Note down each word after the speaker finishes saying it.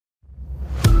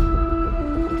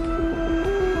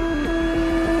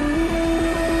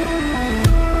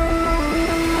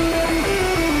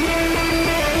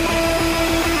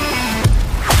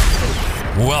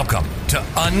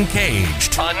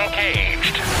Uncaged.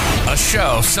 A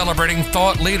show celebrating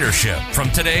thought leadership from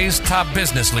today's top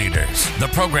business leaders. The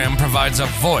program provides a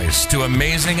voice to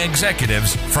amazing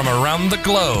executives from around the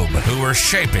globe who are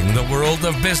shaping the world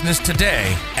of business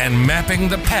today and mapping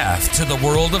the path to the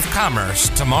world of commerce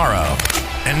tomorrow.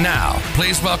 And now,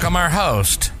 please welcome our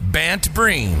host, Bant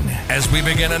Breen, as we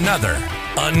begin another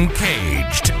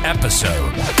Uncaged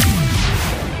episode.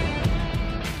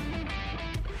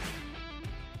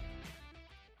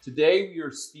 Today we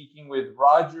are speaking with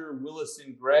Roger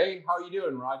Willison-Gray. How are you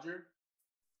doing, Roger?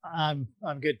 I'm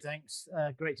good, thanks.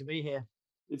 Great to be here.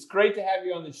 It's great to have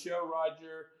you on the show,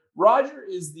 Roger. Roger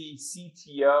is the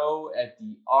CTO at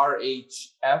the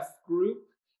RHF Group.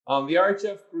 The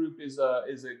RHF Group is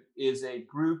a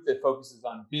group that focuses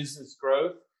on business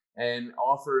growth and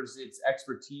offers its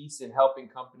expertise in helping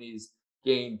companies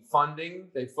gain funding.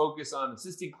 They focus on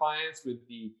assisting clients with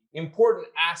the important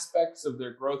aspects of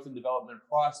their growth and development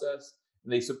process.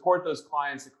 And they support those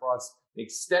clients across an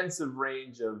extensive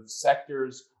range of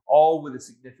sectors, all with a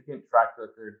significant track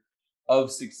record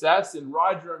of success. And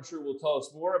Roger, I'm sure, will tell us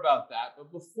more about that.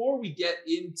 But before we get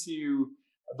into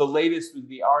the latest with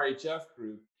the RHF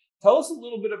Group, tell us a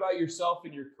little bit about yourself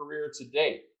and your career to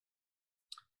date.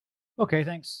 Okay,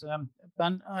 thanks,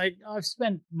 Ben. I've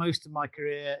spent most of my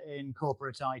career in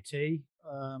corporate IT,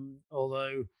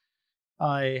 although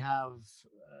I have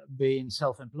been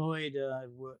self-employed.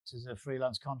 I've worked as a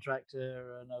freelance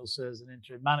contractor and also as an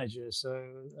interim manager. So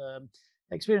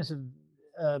experience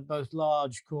of both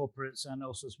large corporates and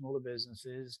also smaller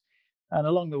businesses. And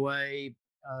along the way,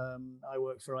 I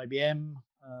worked for IBM,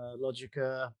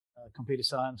 Logica, Computer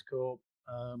Science Corp,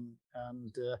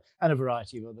 and a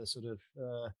variety of other sort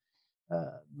of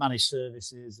managed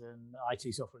services and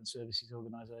IT software and services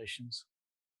organizations.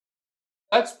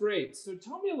 That's great. So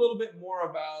tell me a little bit more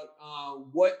about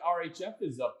what RHF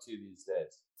is up to these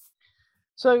days.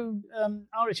 So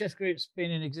RHF Group's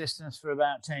been in existence for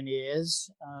about 10 years.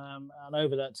 And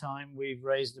over that time, we've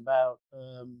raised about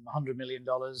 $100 million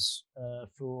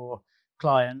for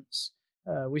clients.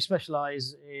 We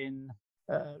specialize in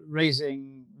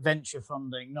raising venture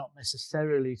funding, not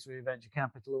necessarily through venture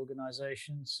capital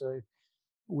organizations. So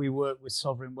we work with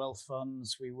sovereign wealth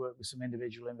funds, we work with some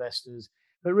individual investors,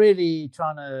 but really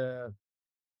trying to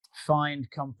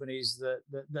find companies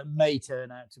that may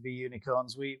turn out to be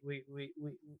unicorns. We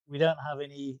don't have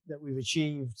any that we've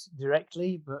achieved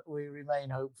directly, but we remain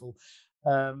hopeful.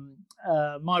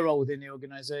 My role within the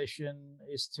organization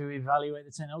is to evaluate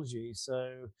the technology.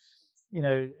 So, you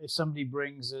know, if somebody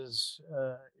brings us,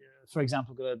 for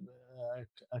example, got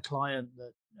a client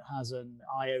that has an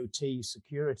IoT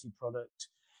security product,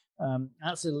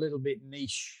 that's a little bit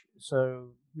niche. So,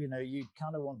 you know, you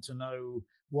kind of want to know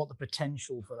what the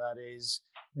potential for that is.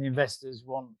 The investors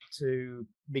want to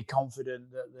be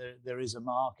confident that there is a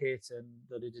market and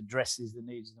that it addresses the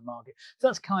needs of the market. So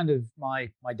that's kind of my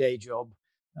day job,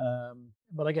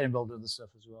 but I get involved in other stuff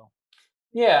as well.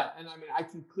 Yeah, and I mean, I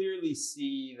can clearly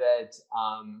see that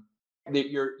that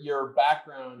your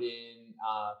background in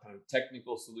kind of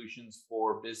technical solutions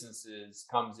for businesses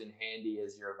comes in handy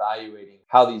as you're evaluating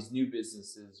how these new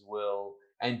businesses will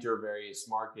enter various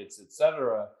markets, et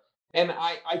cetera. And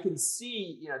I can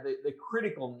see, you know, the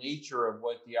critical nature of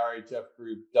what the RHF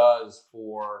Group does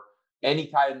for any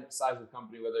kind of size of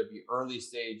company, whether it be early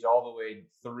stage all the way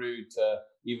through to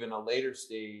even a later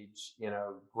stage, you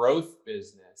know, growth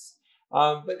business.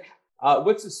 But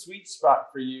what's a sweet spot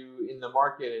for you in the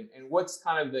market, and what's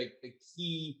kind of the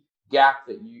key gap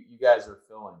that you guys are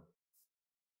filling?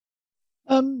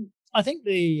 I think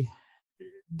the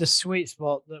sweet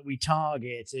spot that we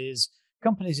target is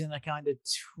companies in a kind of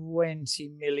 20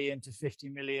 million to 50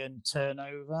 million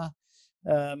turnover.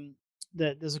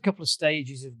 There's a couple of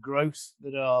stages of growth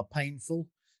that are painful,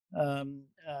 and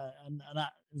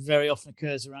that very often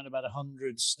occurs around about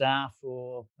 100 staff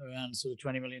or around sort of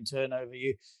 20 million turnover.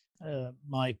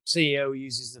 My CEO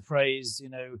uses the phrase, you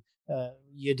know,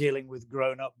 you're dealing with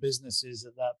grown-up businesses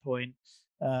at that point.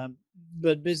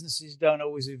 But businesses don't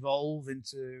always evolve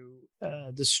into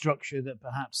the structure that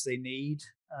perhaps they need,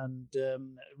 and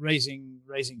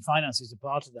raising finance is a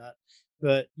part of that.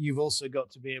 But you've also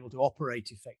got to be able to operate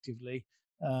effectively,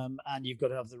 and you've got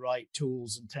to have the right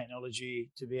tools and technology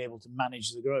to be able to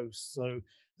manage the growth. So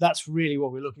that's really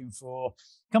what we're looking for.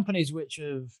 Companies which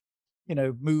have, you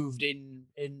know, moved in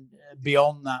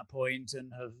beyond that point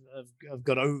and have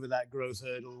got over that growth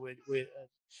hurdle.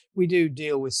 We do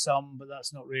deal with some, but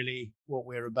that's not really what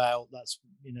we're about. That's,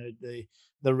 you know,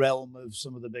 the realm of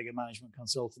some of the bigger management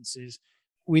consultancies.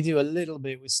 We do a little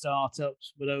bit with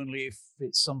startups, but only if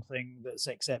it's something that's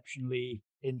exceptionally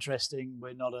interesting.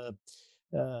 We're not a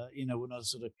we're not a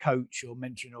sort of coach or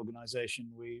mentoring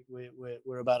organization.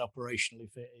 We're about operational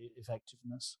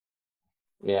effectiveness.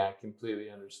 Yeah, I completely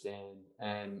understand.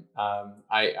 And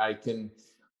I can,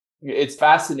 it's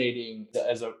fascinating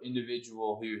as an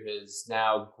individual who has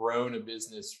now grown a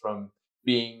business from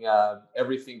being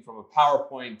everything from a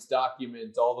PowerPoint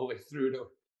document all the way through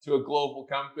to a global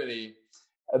company.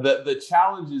 The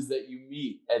challenges that you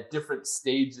meet at different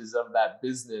stages of that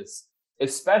business,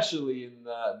 especially in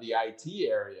the IT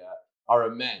area, are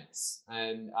immense.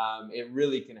 And it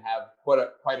really can have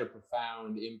quite a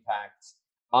profound impact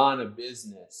on a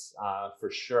business for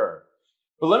sure.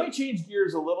 But let me change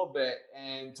gears a little bit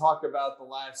and talk about the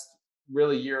last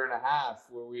really year and a half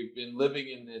where we've been living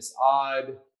in this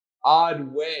odd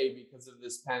way because of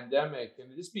this pandemic.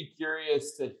 And I'd just be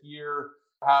curious to hear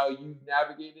how you've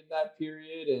navigated that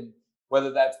period and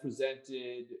whether that's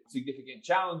presented significant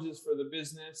challenges for the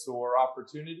business or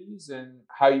opportunities, and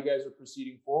how you guys are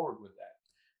proceeding forward with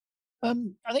that.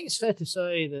 I think it's fair to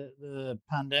say that the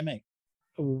pandemic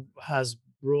has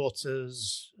brought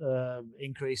us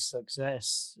increased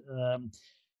success,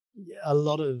 a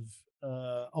lot of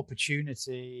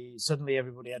opportunity. Suddenly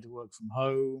everybody had to work from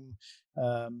home.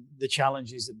 The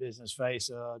challenges that business face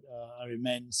are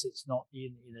immense. It's not,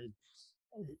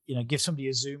 give somebody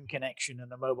a Zoom connection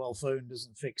and a mobile phone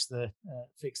doesn't fix the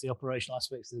operational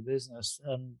aspects of the business.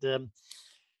 And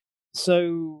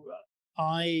so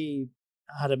I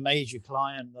had a major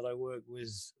client that I worked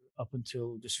with up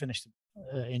until just finished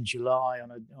in July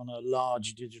on a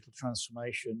large digital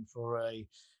transformation for a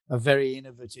very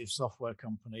innovative software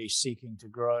company seeking to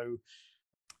grow.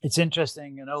 It's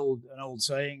interesting, an old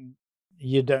saying,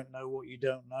 you don't know what you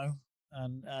don't know,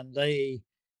 and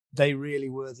they really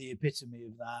were the epitome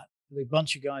of that. The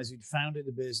bunch of guys who'd founded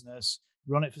the business,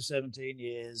 run it for 17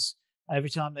 years. Every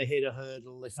time they hit a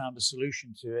hurdle, they found a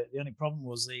solution to it. The only problem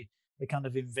was they kind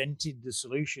of invented the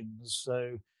solutions.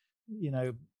 So,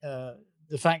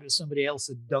 the fact that somebody else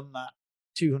had done that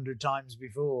 200 times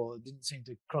before didn't seem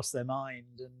to cross their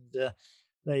mind, and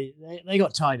they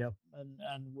got tied up. And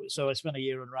so I spent a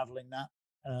year unraveling that.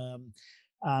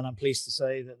 And I'm pleased to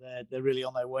say that they're really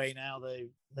on their way now.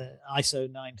 They're ISO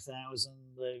 9000.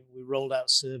 We rolled out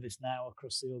ServiceNow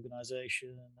across the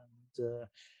organization, and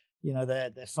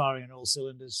they're firing on all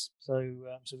cylinders. So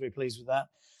I'm very pleased with that.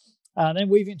 And then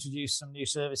we've introduced some new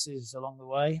services along the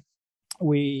way.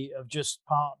 We have just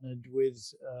partnered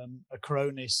with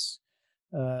Acronis,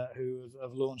 who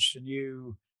have launched a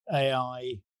new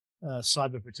AI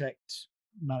Cyber Protect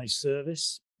managed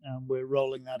service, and we're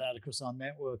rolling that out across our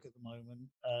network at the moment.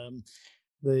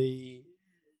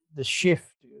 The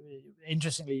shift,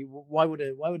 interestingly, why would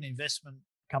an investment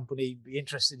company be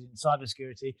interested in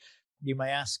cybersecurity? You may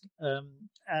ask, but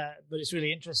it's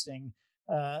really interesting.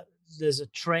 There's a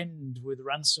trend with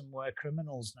ransomware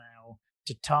criminals now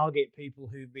to target people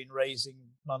who've been raising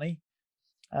money,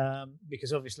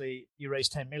 because obviously you raise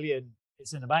 10 million,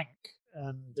 it's in the bank,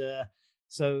 and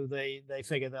so they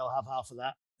figure they'll have half of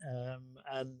that,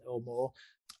 or more.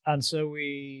 And so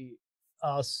we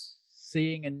are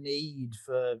seeing a need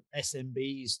for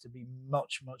SMBs to be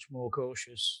much more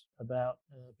cautious about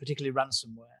particularly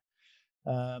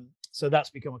ransomware. So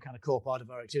that's become a kind of core part of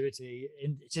our activity,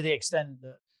 to the extent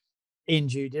that in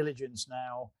due diligence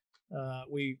now,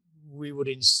 we would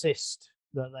insist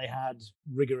that they had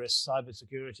rigorous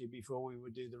cybersecurity before we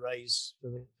would do the raise for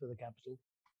the capital.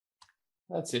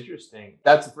 That's interesting.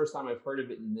 That's the first time I've heard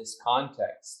of it in this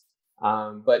context.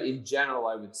 But in general,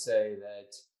 I would say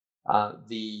that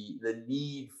the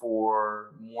need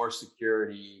for more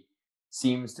security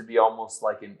seems to be almost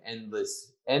like an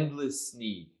endless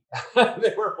need.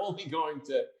 They were only going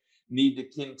to need to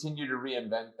continue to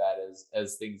reinvent that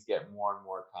as things get more and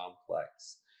more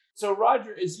complex. So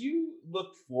Roger, as you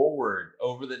look forward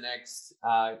over the next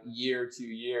year, 2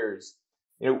 years,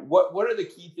 what are the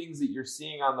key things that you're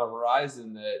seeing on the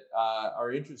horizon that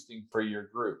are interesting for your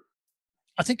group?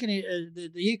 I think in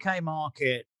the UK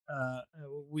market,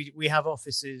 we have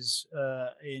offices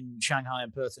in Shanghai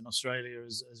and Perth in Australia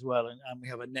as well, and we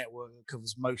have a network that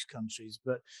covers most countries.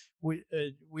 But we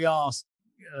are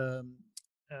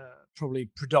probably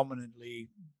predominantly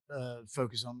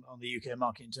focused on the UK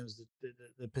market in terms of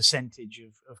the percentage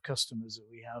of customers that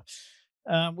we have.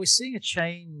 We're seeing a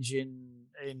change in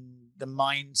the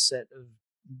mindset of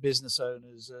business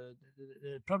owners.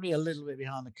 They're probably a little bit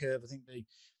behind the curve. I think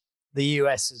the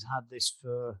US has had this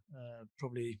for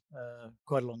probably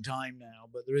quite a long time now,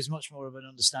 but there is much more of an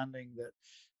understanding that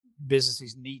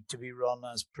businesses need to be run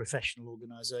as professional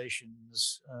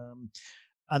organizations,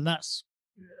 and that's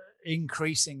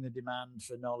increasing the demand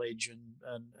for knowledge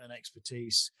and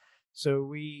expertise. So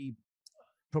we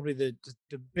probably the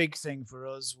big thing for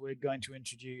us, we're going to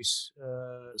introduce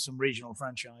some regional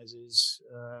franchises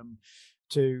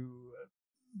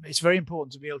it's very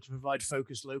important to be able to provide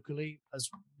focus locally, as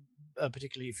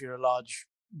particularly if you're a large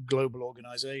global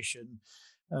organization.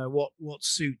 What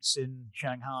suits in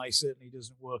Shanghai certainly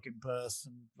doesn't work in Perth,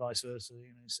 and vice versa.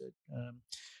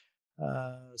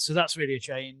 So that's really a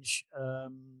change.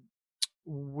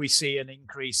 We see an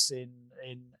increase in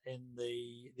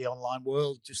the online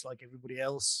world, just like everybody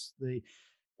else.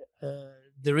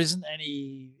 There isn't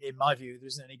any, in my view,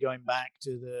 going back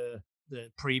to the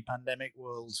pre-pandemic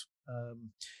world.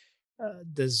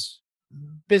 There's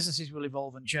businesses will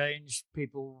evolve and change.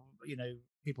 People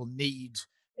need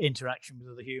interaction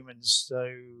with other humans,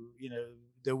 so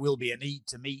there will be a need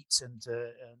to meet and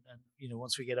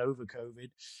once we get over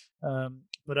COVID.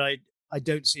 But I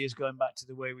don't see us going back to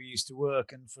the way we used to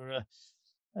work. And for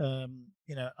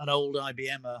an old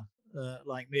IBMer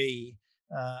like me,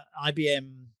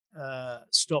 IBM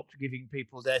stopped giving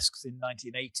people desks in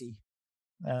 1980.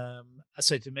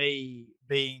 So to me,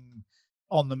 being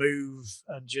on the move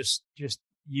and just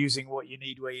using what you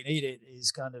need where you need it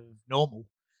is kind of normal.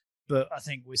 But I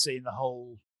think we're seeing the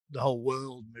whole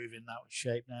world move in that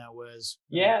shape now. Whereas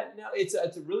it's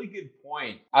a really good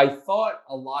point. I thought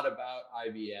a lot about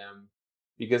IBM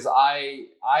because I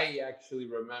actually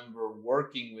remember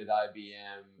working with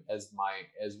IBM as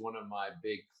one of my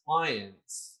big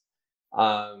clients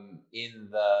in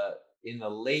the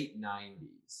late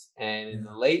 90s. And in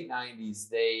the late 90s,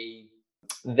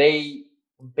 they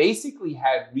basically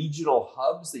had regional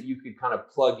hubs that you could kind of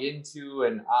plug into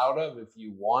and out of if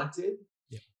you wanted.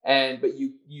 But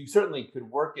you certainly could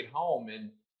work at home.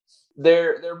 And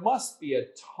there must be a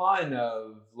ton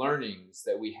of learnings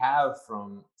that we have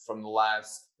from the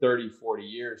last 30, 40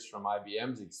 years from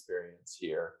IBM's experience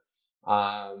here.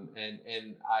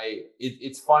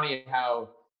 It's funny how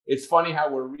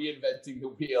we're reinventing the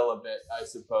wheel a bit, I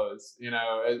suppose,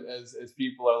 as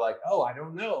people are like, oh, I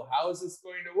don't know, how is this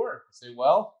going to work? I say,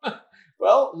 well,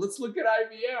 let's look at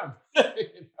IBM.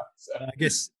 So.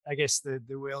 I guess the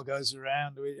wheel goes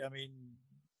around. I mean,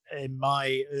 in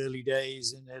my early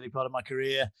days, in the early part of my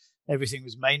career, everything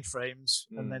was mainframes,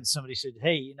 and then somebody said,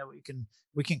 hey,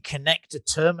 we can connect a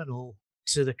terminal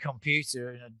to the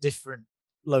computer in a different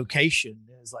location.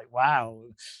 It was like, wow.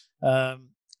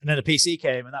 And then the PC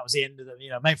came, and that was the end of the,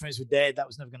 mainframes were dead. That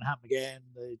was never going to happen again.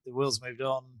 The world's moved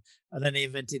on. And then they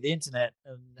invented the internet,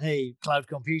 and hey, cloud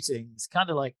computing. It's kind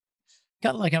of like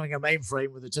having a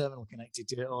mainframe with a terminal connected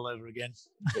to it all over again.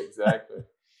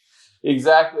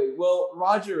 Exactly. Well,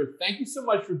 Roger, thank you so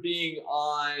much for being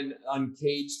on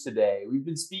Uncaged today. We've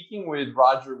been speaking with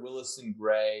Roger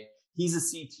Willison-Gray. He's a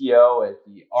CTO at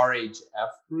the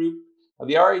RHF Group.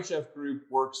 The RHF Group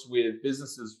works with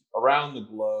businesses around the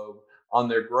globe on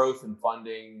their growth and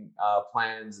funding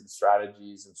plans and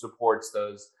strategies, and supports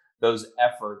those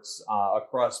efforts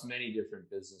across many different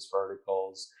business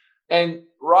verticals. And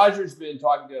Roger's been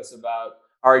talking to us about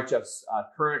RHF's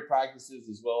current practices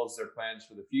as well as their plans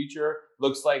for the future.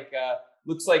 Looks like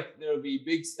there'll be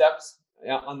big steps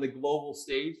on the global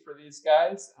stage for these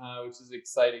guys, which is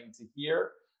exciting to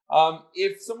hear.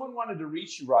 If someone wanted to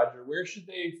reach you, Roger, where should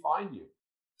they find you?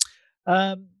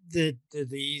 The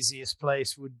easiest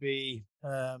place would be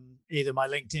either my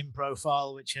LinkedIn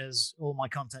profile, which has all my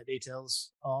contact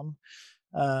details on,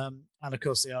 and of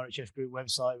course the RHF Group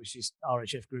website, which is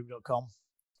rhfgroup.com.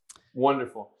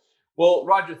 Wonderful. Well,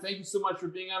 Roger, thank you so much for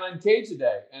being on Uncaged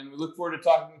today, and we look forward to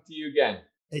talking to you again.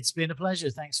 It's been a pleasure.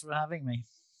 Thanks for having me.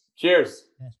 Cheers.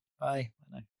 Yeah, bye.